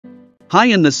High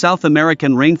in the South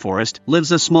American rainforest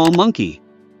lives a small monkey.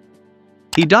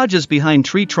 He dodges behind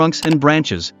tree trunks and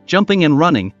branches, jumping and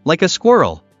running like a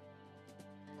squirrel.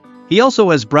 He also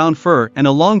has brown fur and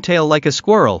a long tail like a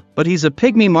squirrel, but he's a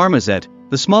pygmy marmoset,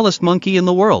 the smallest monkey in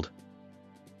the world.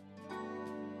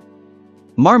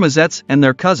 Marmosets and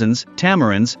their cousins,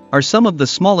 tamarins, are some of the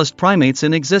smallest primates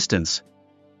in existence.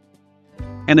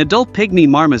 An adult pygmy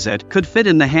marmoset could fit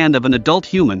in the hand of an adult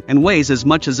human and weighs as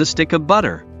much as a stick of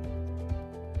butter.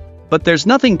 But there's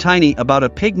nothing tiny about a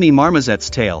pygmy marmoset's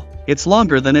tail, it's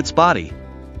longer than its body.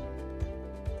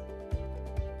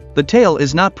 The tail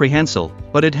is not prehensile,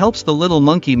 but it helps the little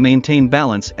monkey maintain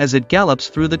balance as it gallops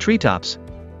through the treetops.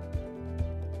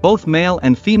 Both male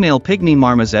and female pygmy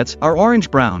marmosets are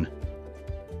orange-brown.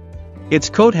 Its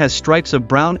coat has stripes of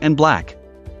brown and black.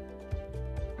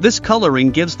 This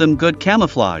coloring gives them good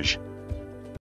camouflage.